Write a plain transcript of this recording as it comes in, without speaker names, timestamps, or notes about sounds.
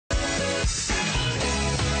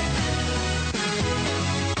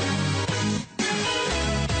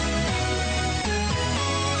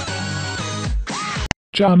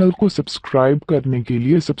Channel को subscribe करने के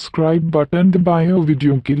लिए सब्सक्राइब बटन दबाएं और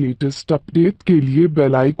वीडियो के लेटेस्ट अपडेट के लिए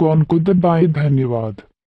बेल आइकॉन को दबाएं। धन्यवाद।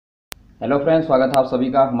 हेलो फ्रेंड्स, स्वागत है आप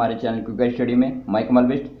सभी का हमारे चैनल क्विक स्टडी में। मैं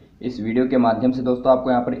musT इस वीडियो के माध्यम से दोस्तों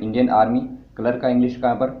आपको यहाँ पर इंडियन आर्मी क्लर्क का इंग्लिश का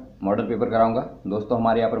यहाँ पर मॉडल पेपर कराऊंगा। दोस्तों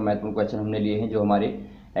हमारे यहाँ पर महत्वपूर्ण क्वेश्चन हमने लिए हैं जो हमारे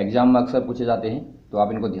एग्जाम में अक्सर पूछे जाते हैं, तो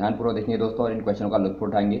आप इनको ध्यानपूर्वक देखेंगे दोस्तों और इन क्वेश्चनों का लुत्फ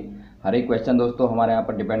उठाएंगे। हर एक क्वेश्चन दोस्तों हमारे यहाँ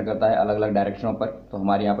पर डिपेंड करता है अलग अलग डायरेक्शनों पर, तो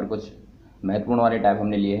हमारे यहाँ पर कुछ महत्वपूर्ण वाले टाइप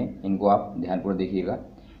हमने लिए हैं, इनको आप ध्यानपूर्वक देखिएगा।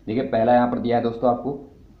 देखिए पहला यहाँ पर दिया है दोस्तों, आपको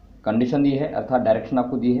कंडीशन दी है अर्थात डायरेक्शन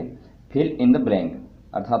आपको दी है। फिल इन द ब्लैंक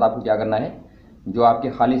अर्थात आपको क्या करना है, जो आपके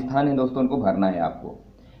खाली स्थान है दोस्तों उनको भरना है आपको।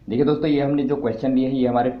 देखिए दोस्तों ये हमने जो क्वेश्चन लिए हैं ये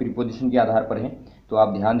हमारे प्रीपोजिशन के आधार पर हैं, तो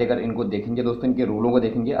आप ध्यान देकर इनको देखेंगे दोस्तों, इनके रूलों को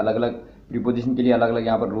देखेंगे। अलग अलग प्रीपोजिशन के लिए अलग अलग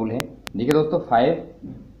यहाँ पर रूल हैं। देखिए दोस्तों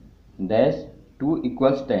 5-2 =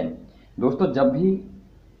 10। दोस्तों जब भी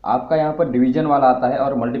आपका यहाँ पर डिवीजन वाला आता है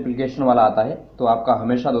और मल्टीप्लिकेशन वाला आता है तो आपका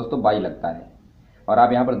हमेशा दोस्तों बाई लगता है। और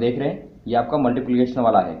आप यहाँ पर देख रहे हैं ये आपका मल्टीप्लिकेशन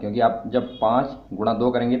वाला है, क्योंकि आप जब 5 ×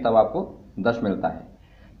 2 करेंगे तब आपको 10 मिलता है।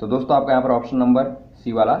 तो दोस्तों आपका यहाँ पर ऑप्शन नंबर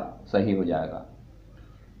सी वाला सही हो जाएगा।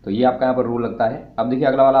 तो ये आपका यहाँ पर रूल लगता है। अब देखिए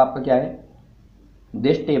अगला वाला आपका क्या है,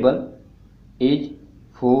 दिस टेबल इज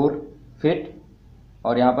 4 फीट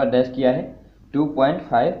और यहाँ पर डैश किया है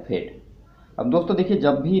 2.5 फीट। अब दोस्तों देखिए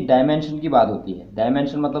जब भी डायमेंशन की बात होती है,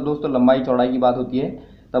 डायमेंशन मतलब दोस्तों लंबाई चौड़ाई की बात होती है,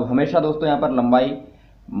 तब हमेशा दोस्तों यहाँ पर लंबाई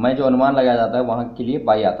में जो अनुमान लगाया जाता है वहाँ के लिए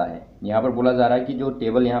बाई आता है। यहाँ पर बोला जा रहा है कि जो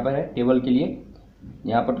टेबल यहाँ पर है, टेबल के लिए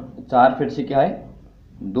यहाँ पर 4 फीट से क्या है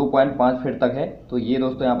 2.5 फीट तक है, तो ये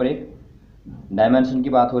दोस्तों यहाँ पर एक डायमेंशन की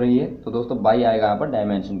बात हो रही है, तो दोस्तों बाई आएगा यहाँ पर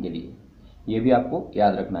डायमेंशन के लिए, ये भी आपको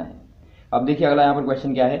याद रखना है। अब देखिए अगला यहाँ पर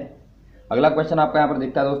क्वेश्चन क्या है। अगला क्वेश्चन आपका यहाँ पर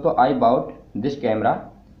दिखता है दोस्तों, आई बाउट दिस कैमरा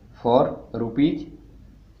फॉर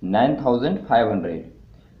 ₹9,500।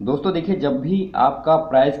 दोस्तों देखिए जब भी आपका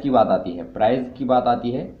प्राइस की बात आती है, प्राइस की बात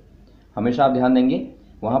आती है हमेशा आप ध्यान देंगे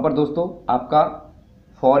वहाँ पर दोस्तों आपका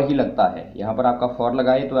फॉर ही लगता है। यहाँ पर आपका फॉर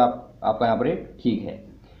लगाए तो आपका यहाँ पर ठीक है,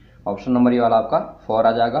 ऑप्शन नंबर ये वाला आपका फॉर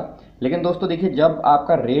आ जाएगा। लेकिन दोस्तों देखिए जब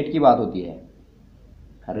आपका रेट की बात होती है,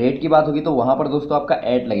 रेट की बात होगी तो वहाँ पर दोस्तों आपका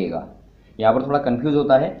ऐट लगेगा। यहाँ पर थोड़ा कंफ्यूज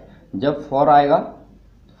होता है, जब फॉर आएगा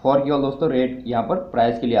फॉर की और दोस्तों रेट यहाँ पर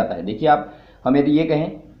प्राइस के लिए आता है। देखिए आप हम यदि ये कहें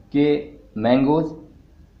कि मैंगोज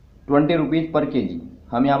 20 रुपीज़ पर केजी,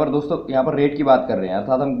 हम यहाँ पर दोस्तों यहाँ पर रेट की बात कर रहे हैं,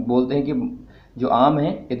 अर्थात हम बोलते हैं कि जो आम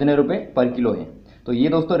है इतने रुपए पर किलो है, तो ये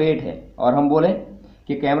दोस्तों रेट है। और हम बोलें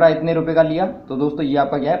कि कैमरा इतने रुपए का लिया तो दोस्तों ये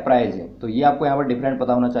आपका क्या है, प्राइस है। तो ये आपको यहाँ पर डिफरेंट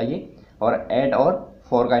पता होना चाहिए, और ऐट और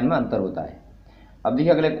फॉर का इनमें अंतर होता है। अब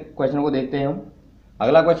देखिए अगले क्वेश्चन को देखते हैं हम।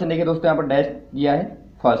 अगला क्वेश्चन देखिए दोस्तों यहाँ पर डैश दिया है,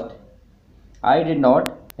 first I did not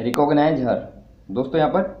recognise हर। दोस्तों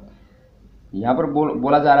यहाँ पर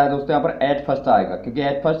बोला जा रहा है दोस्तों यहाँ पर एट फर्स्ट आएगा, क्योंकि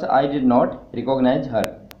at first I did not recognise हर।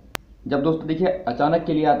 जब दोस्तों देखिए अचानक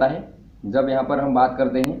के लिए आता है, जब यहाँ पर हम बात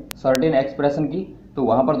करते हैं सर्टेन एक्सप्रेशन की, तो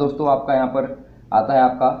वहाँ पर दोस्तों आपका यहाँ पर आता है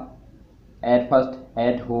आपका एट फर्स्ट,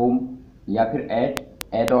 एट होम, या फिर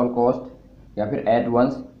एट ऑल कॉस्ट, या फिर एट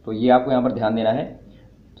वंस। तो ये आपको यहाँ पर ध्यान देना है।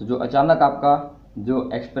 तो जो अचानक आपका जो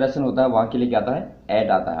एक्सप्रेशन होता है वहाँ के लिए क्या आता है,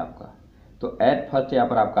 एट आता है आपका। तो एट फर्स्ट यहाँ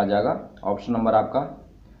पर आपका आ जाएगा, ऑप्शन नंबर आपका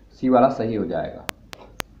सी वाला सही हो जाएगा।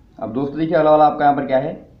 अब दोस्तों देखिए अगला वाला आपका यहाँ पर क्या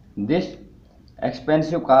है, this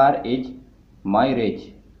expensive car is my range.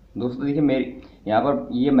 दोस्तों देखिए मेरी यहाँ पर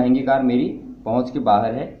ये महंगी कार मेरी पहुँच के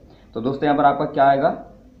बाहर है, तो दोस्तों यहाँ पर आपका क्या आएगा,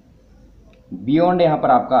 बियॉन्ड यहाँ पर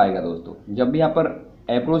आपका आएगा। दोस्तों जब भी यहाँ पर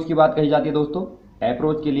अप्रोच की बात कही जाती है दोस्तों,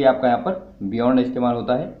 अप्रोच के लिए आपका यहाँ पर बियॉन्ड इस्तेमाल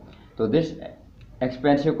होता है। तो this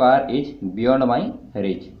expensive car is beyond my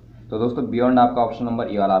range. तो दोस्तों बियॉन्ड आपका ऑप्शन नंबर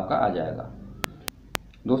ए वाला आपका आ जाएगा।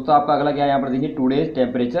 दोस्तों आपका अगला क्या है, यहाँ पर देखिए today's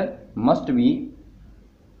temperature must be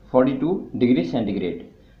 42 degree centigrade.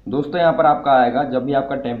 दोस्तों यहाँ पर आपका आएगा, जब भी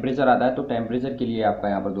आपका टेम्परेचर आता है तो टेम्परेचर के लिए आपका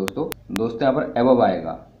यहाँ पर दोस्तों यहाँ पर एबव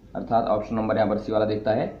आएगा, अर्थात ऑप्शन नंबर यहाँ पर सी वाला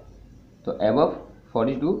दिखता है। तो एबव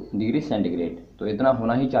 42 डिग्री सेंटीग्रेड, तो इतना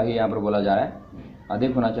होना ही चाहिए, यहाँ पर बोला जा रहा है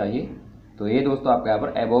अधिक होना चाहिए, तो ये दोस्तों आपका यहाँ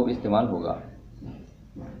पर एबव इस्तेमाल होगा।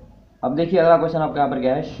 अब देखिए अगला क्वेश्चन आपका यहाँ पर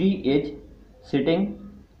क्या है, शी इज सिटिंग,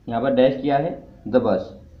 यहाँ पर डैश किया है द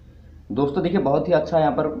बस। दोस्तों देखिए बहुत ही अच्छा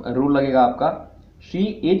यहाँ पर रूल लगेगा आपका, she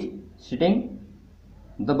is sitting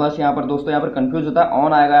the bus. यहाँ पर दोस्तों यहाँ पर कंफ्यूज होता है,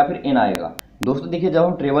 ऑन आएगा या फिर इन आएगा। दोस्तों देखिए जब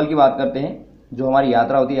हम ट्रेवल की बात करते हैं, जो हमारी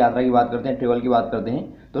यात्रा होती है, यात्रा की बात करते हैं, ट्रेवल की बात करते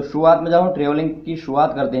हैं, तो शुरुआत में जब हम ट्रेवलिंग की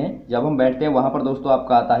शुरुआत करते हैं, जब हम बैठते हैं वहाँ पर दोस्तों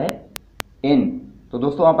आपका आता है इन। तो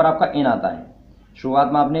दोस्तों वहाँ पर आपका इन आता है,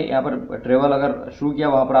 शुरुआत में आपने यहाँ पर ट्रेवल अगर शुरू किया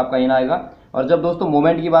वहाँ पर आपका इन आएगा। और जब दोस्तों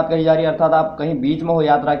मोमेंट की बात कही जा रही है, अर्थात आप कहीं बीच में हो,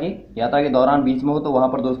 यात्रा के दौरान बीच में हो, तो वहाँ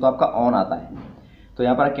पर दोस्तों आपका ऑन आता है। तो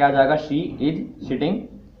यहाँ पर क्या आ जाएगा, she is sitting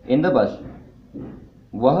in the bus,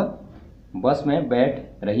 वह बस में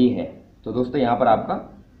बैठ रही है। तो दोस्तों यहाँ पर आपका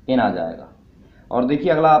इन आ जाएगा। और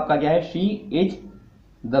देखिए अगला आपका क्या है, she is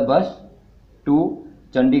the bus to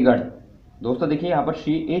Chandigarh. दोस्तों देखिए यहाँ पर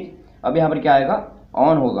शी इज, अब यहाँ पर क्या आएगा,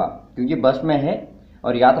 ऑन होगा, क्योंकि बस में है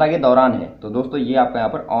और यात्रा के दौरान है। तो दोस्तों ये आपका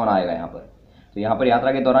यहाँ पर ऑन आएगा यहाँ पर। तो यहाँ पर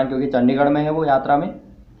यात्रा के दौरान, क्योंकि चंडीगढ़ में है वो यात्रा में,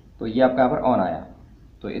 तो ये आपका यहाँ पर ऑन आया।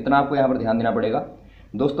 तो इतना आपको यहाँ पर ध्यान देना पड़ेगा।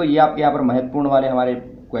 दोस्तों ये आपके यहाँ पर महत्वपूर्ण वाले हमारे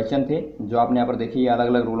क्वेश्चन थे जो आपने यहाँ पर देखे, ये अलग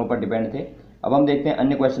अलग रूलों पर डिपेंड थे। अब हम देखते हैं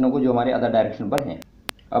अन्य क्वेश्चनों को जो हमारे अदर डायरेक्शन पर हैं।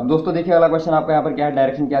 अब दोस्तों देखिए अगला क्वेश्चन आपका यहाँ पर क्या है,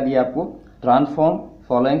 डायरेक्शन क्या दिया आपको, ट्रांसफॉर्म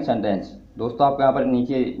फॉलोइंग सेंटेंस। दोस्तों आपको यहाँ पर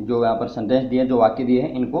नीचे जो यहाँ पर सेंटेंस दिए, जो वाक्य दिए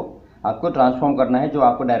हैं, इनको आपको ट्रांसफॉर्म करना है जो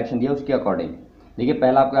आपको डायरेक्शन दिया उसके अकॉर्डिंग। देखिए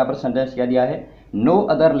पहला आपको यहाँ पर सेंटेंस क्या दिया है, no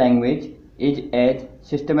other language is as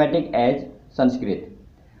systematic as Sanskrit.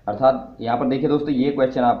 अर्थात यहाँ पर देखिए दोस्तों ये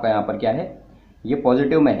क्वेश्चन आपका यहाँ पर क्या है, ये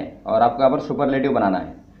पॉजिटिव में है और आपको यहाँ पर सुपरलेटिव बनाना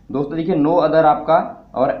है। दोस्तों देखिए नो अदर आपका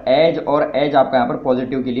और एज आपका यहाँ पर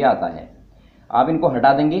पॉजिटिव के लिए आता है। आप इनको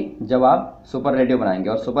हटा देंगे जब आप सुपरलेटिव बनाएंगे,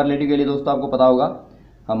 और सुपरलेटिव के लिए दोस्तों आपको पता होगा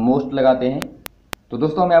हम मोस्ट लगाते हैं। तो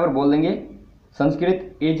दोस्तों हम यहाँ पर बोल देंगे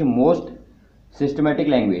Sanskrit is most systematic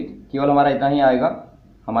language, केवल हमारा इतना ही आएगा,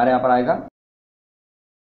 हमारे यहाँ पर आएगा।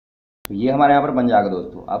 तो ये हमारे यहाँ पर बन जाएगा।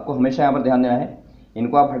 दोस्तों आपको हमेशा यहाँ पर ध्यान देना है,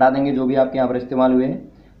 इनको आप हटा देंगे जो भी आपके यहाँ पर इस्तेमाल हुए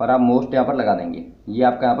हैं, और आप मोस्ट यहाँ पर लगा देंगे, ये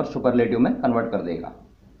आपका यहाँ पर सुपरलेटिव में कन्वर्ट कर देगा।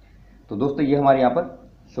 तो दोस्तों ये हमारे यहाँ पर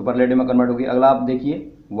सुपरलेटिव में कन्वर्ट होगी। अगला आप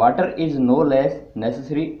देखिए, water is no less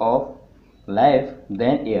necessary of life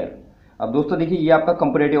then air. अब दोस्तों देखिए ये आपका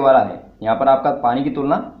कंपैरेटिव वाला है, यहाँ पर आपका पानी की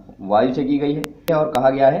तुलना वायु से की गई है और कहा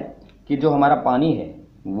गया है कि जो हमारा पानी है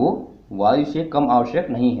वो वायु से कम आवश्यक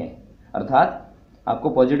नहीं है। अर्थात आपको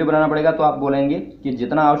पॉजिटिव बनाना पड़ेगा, तो आप बोलेंगे कि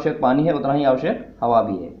जितना आवश्यक पानी है उतना ही आवश्यक हवा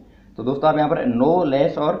भी है। तो दोस्तों आप यहाँ पर नो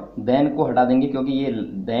लेस और देन को हटा देंगे, क्योंकि ये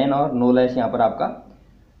देन और नो लेस यहाँ पर आपका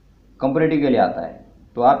कंपैरेटिव के लिए आता है।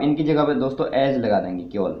 तो आप इनकी जगह पे दोस्तों एज लगा देंगे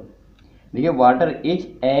केवल। देखिए water is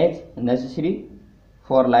as necessary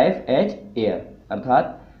for life as air,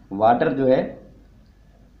 अर्थात वाटर जो है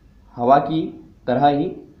हवा की तरह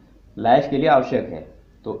ही लाइफ के लिए आवश्यक है।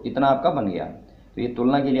 तो इतना आपका बन गया। तो ये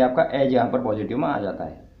तुलना के लिए आपका एज यहाँ पर पॉजिटिव में आ जाता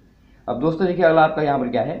है। अब दोस्तों देखिए अगला आपका यहाँ पर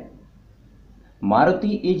क्या है, Maruti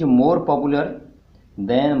is more popular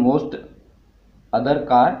then most other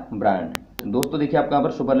car brand. दोस्तों देखिए आपका यहाँ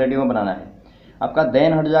पर सुपरलेटिव में बनाना है, आपका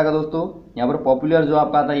देन हट जाएगा। दोस्तों यहाँ पर पॉपुलर जो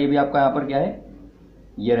आपका आता है ये भी आपका यहाँ पर क्या है,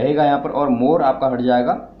 ये रहेगा यहाँ पर, और मोर आपका हट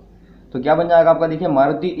जाएगा। तो क्या बन जाएगा आपका, देखिए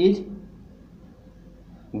Maruti is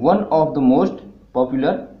one of the most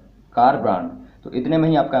popular car brand. तो इतने में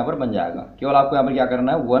ही आपका यहाँ पर बन जाएगा। केवल आपको यहाँ पर क्या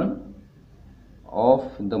करना है, one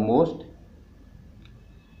of the most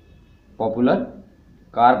popular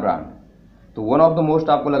car brand. तो वन ऑफ द मोस्ट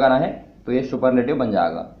आपको लगाना है, तो ये सुपरलेटिव बन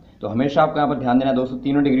जाएगा। तो हमेशा आपको यहाँ पर ध्यान देना है दोस्तों,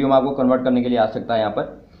 तीनों डिग्रियों में आपको कन्वर्ट करने के लिए आ सकता है यहाँ पर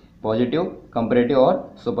पॉजिटिव, कंपैरेटिव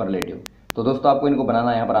और सुपरलेटिव। तो दोस्तों आपको इनको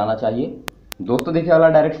बनाना यहाँ पर आना चाहिए। दोस्तों देखिए अगला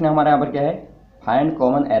डायरेक्शन हमारे यहाँ पर क्या है, find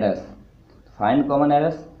common errors. Find common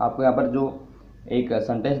errors, आपको यहाँ पर जो एक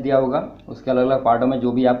सेंटेंस दिया होगा उसके अलग अलग पार्टों में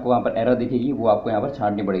जो भी आपको वहाँ पर एरर दिखेगी वो आपको यहाँ पर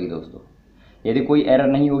छांटनी पड़ेगी। दोस्तों यदि कोई एरर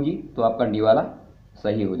नहीं होगी तो आपका डी वाला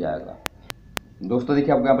सही हो जाएगा। दोस्तों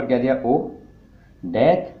देखिए आपको यहाँ पर क्या दिया, O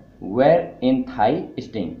death where in Thai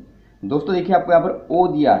sting. दोस्तों देखिए आपको यहाँ पर ओ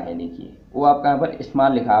दिया है, देखिए ओ आपका यहाँ पर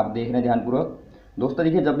स्मॉल लिखा, आप देख रहे हैं ध्यानपूर्वक। दोस्तों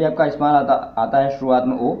देखिए जब भी आपका स्मॉल आता है शुरुआत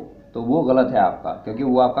में ओ, तो वो गलत है आपका, क्योंकि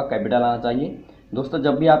वो आपका कैपिटल आना चाहिए। दोस्तों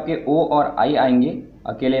जब भी आपके ओ और आई आएंगे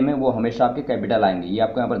अकेले में, वो हमेशा आपके कैपिटल आएंगे, ये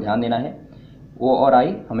आपको यहाँ पर ध्यान देना है। ओ और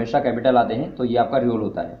आई हमेशा कैपिटल आते हैं, तो ये आपका रूल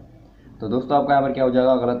होता है। तो दोस्तों आपका यहाँ पर क्या हो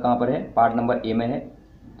जाएगा, गलत कहाँ पर है, पार्ट नंबर ए में है,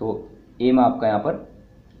 तो ए में आपका यहाँ पर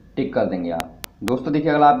टिक कर देंगे आप। दोस्तों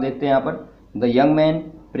देखिए अगला आप देखते हैं यहाँ पर, the young man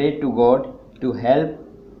pray to God to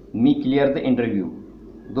help me clear the interview.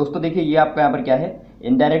 दोस्तों देखिए ये आपका यहाँ पर क्या है,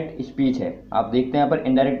 इनडायरेक्ट स्पीच है। आप देखते हैं यहाँ पर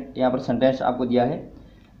इनडायरेक्ट यहाँ पर सेंटेंस आपको दिया है,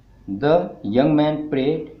 the young man pray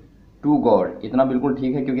to God. इतना बिल्कुल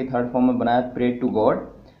ठीक है क्योंकि थर्ड फॉर्म में बनाया, pray to God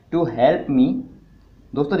to help me.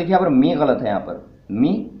 दोस्तों देखिए यहाँ पर मी गलत है, यहाँ पर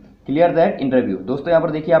मी क्लियर दैट इंटरव्यू। दोस्तों यहाँ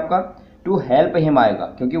पर देखिए आपका टू हेल्प हिम आएगा,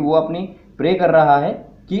 क्योंकि वो अपनी प्रे कर रहा है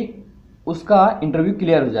कि उसका इंटरव्यू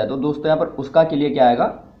क्लियर हो जाए। तो दोस्तों यहाँ पर उसका के लिए क्या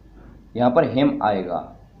आएगा, यहाँ पर हिम आएगा,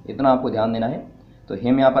 इतना आपको ध्यान देना है। तो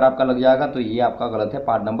हिम यहाँ पर आपका लग जाएगा, तो ये आपका गलत है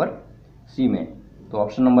पार्ट नंबर सी में। तो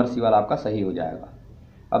ऑप्शन नंबर सी वाला आपका सही हो जाएगा।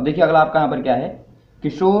 अब देखिए अगला आपका यहाँ पर क्या है,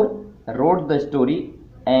 किशोर road the story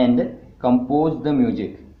and compose the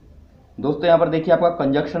music. दोस्तों यहाँ पर देखिए आपका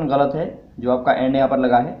कंजक्शन गलत है, जो आपका एंड यहाँ पर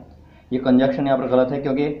लगा है ये कंजक्शन यहाँ पर गलत है,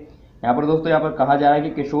 क्योंकि यहाँ पर दोस्तों यहाँ पर कहा जा रहा है कि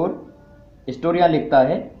किशोर स्टोरियाँ लिखता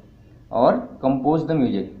है और compose the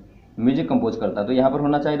music, music compose करता है। तो यहाँ पर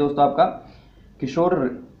होना चाहिए दोस्तों आपका किशोर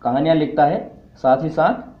कहानियाँ लिखता है साथ ही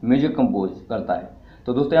साथ म्यूजिक कंपोज करता है।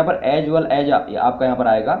 तो दोस्तों यहाँ पर एज वेल एज आपका यहाँ पर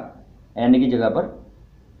आएगा एन की जगह पर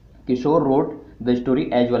किशोर wrote the story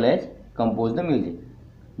as well as compose the music,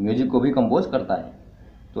 music को भी कंपोज करता है।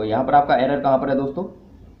 तो यहाँ पर आपका एरर कहाँ पर है दोस्तों,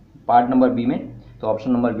 पार्ट नंबर बी में, तो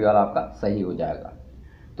ऑप्शन नंबर बी वाला आपका सही हो जाएगा।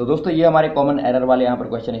 तो दोस्तों ये हमारे कॉमन एरर वाले यहाँ पर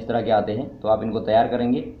क्वेश्चन इस तरह के आते हैं, तो आप इनको तैयार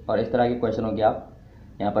करेंगे और इस तरह के क्वेश्चनों के आप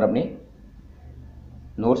यहाँ पर अपने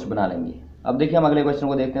नोट्स बना लेंगे। अब देखिए हम अगले क्वेश्चन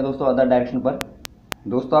को देखते हैं दोस्तों, अदर डायरेक्शन पर।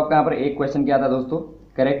 दोस्तों आपका यहाँ पर एक क्वेश्चन क्या था दोस्तों,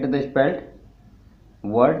 करेक्ट द स्पेल्ड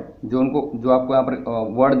वर्ड, जो आपको यहाँ पर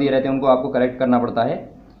वर्ड दिए रहते हैं उनको आपको करेक्ट करना पड़ता है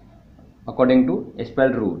अकॉर्डिंग टू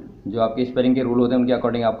स्पेल्ड रूल, जो आपके स्पेलिंग के रूल होते हैं उनके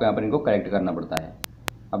अकॉर्डिंग आपको यहाँ पर इनको करेक्ट करना पड़ता है।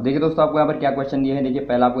 अब देखिए दोस्तों आपको यहाँ पर क्या क्वेश्चन दिए हैं, देखिए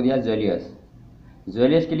पहला आपको दिया जेलियस।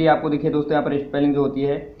 जेलियस के लिए आपको देखिए दोस्तों यहाँ पर स्पेलिंग जो होती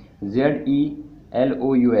है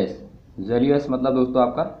ZELOUS, जेलियस मतलब दोस्तों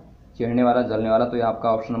आपका चिढ़ने वाला, जलने वाला। तो ये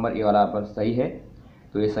आपका ऑप्शन नंबर ए वाला यहाँ पर सही है,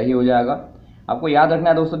 तो ये सही हो जाएगा। आपको याद रखना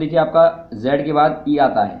है दोस्तों, देखिए आपका Z के बाद ई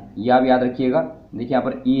आता है, ये आप याद रखिएगा। देखिए यहाँ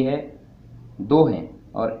पर ई है, दो हैं,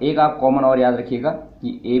 और एक आप कॉमन और याद रखिएगा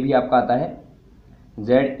कि ए भी आपका आता है,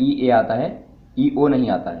 ZEA आता है, EO नहीं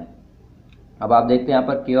आता है। अब आप देखते हैं यहाँ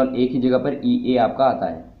पर केवल एक ही जगह पर EA आपका आता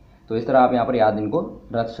है, तो इस तरह आप यहाँ पर याद इनको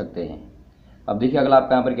रख सकते हैं। अब देखिए अगला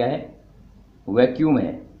आपका यहाँ पर क्या है, वैक्यूम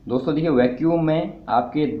है। दोस्तों देखिए वैक्यूम में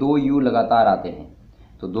आपके दो यू लगातार आते हैं,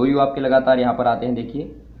 तो दो यू आपके लगातार यहाँ पर आते हैं,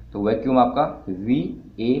 देखिए। तो वैक्यूम आपका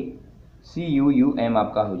VACUUM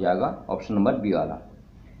आपका हो जाएगा ऑप्शन नंबर बी वाला,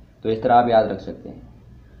 तो इस तरह आप याद रख सकते हैं।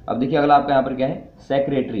 अब देखिए अगला आपका यहाँ पर क्या है,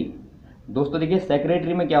 सेक्रेटरी। दोस्तों देखिए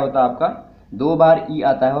सेक्रेटरी में क्या होता है, आपका दो बार ई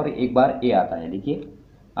आता है और एक बार ए आता है। देखिए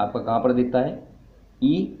आपका कहाँ पर दिखता है,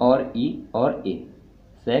 ई और ए,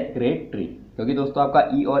 सेक्रेटरी, क्योंकि दोस्तों आपका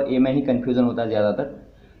ई और ए में ही कन्फ्यूजन होता है ज़्यादातर,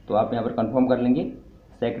 तो आप यहाँ पर कंफर्म कर लेंगे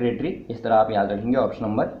सेक्रेटरी, इस तरह आप याद रखेंगे ऑप्शन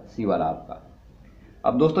नंबर सी वाला आपका।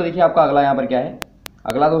 अब दोस्तों देखिए आपका अगला यहाँ पर क्या है,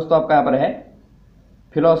 अगला दोस्तों आपका यहाँ पर है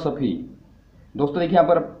फिलोसफी। दोस्तों देखिए यहाँ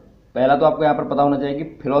पर पहला तो आपको यहाँ पर पता होना चाहिए कि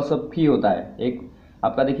फिलोसफी होता है एक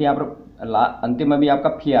आपका, देखिए यहाँ पर अंतिम में भी आपका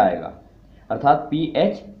फी आएगा, अर्थात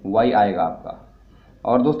PHY आएगा आपका,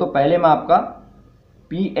 और दोस्तों पहले में आपका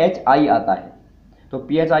PHI आता है। तो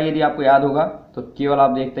PHI यदि आपको याद होगा तो केवल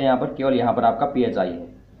आप देखते हैं यहाँ पर, केवल यहाँ पर आपका PHI है,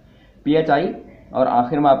 PHI, और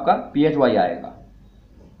आखिर में आपका PHY आएगा।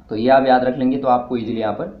 तो ये आप याद रख लेंगे तो आपको इजीली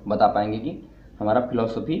यहाँ पर बता पाएंगे कि हमारा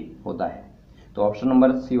फिलोसफी होता है, तो ऑप्शन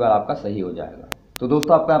नंबर सी वाला आपका सही हो जाएगा। तो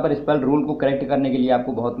दोस्तों आपका यहाँ पर स्पेल रूल को करेक्ट करने के लिए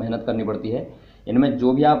आपको बहुत मेहनत करनी पड़ती है। इनमें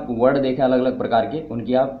जो भी आप वर्ड देखें अलग अलग प्रकार के,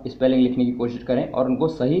 उनकी आप स्पेलिंग लिखने की कोशिश करें और उनको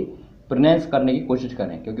सही प्रोनाउंस करने की कोशिश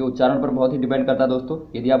करें, क्योंकि उच्चारण पर बहुत ही डिपेंड करता है दोस्तों।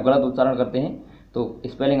 यदि आप गलत उच्चारण करते हैं तो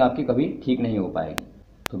स्पेलिंग आपकी कभी ठीक नहीं हो पाएगी।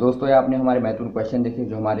 तो दोस्तों ये आपने हमारे महत्वपूर्ण क्वेश्चन देखे,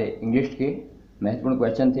 जो हमारे इंग्लिश के महत्वपूर्ण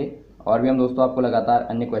क्वेश्चन थे, और भी हम दोस्तों आपको लगातार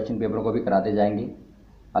अन्य क्वेश्चन पेपरों को भी कराते जाएंगे।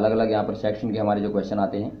 अलग अलग यहाँ पर सेक्शन के हमारे जो क्वेश्चन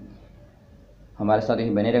आते हैं, हमारे साथ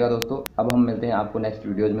यहीं बने रहेगा दोस्तों। अब हम मिलते हैं आपको नेक्स्ट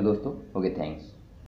वीडियोज़ में दोस्तों। Okay, thanks.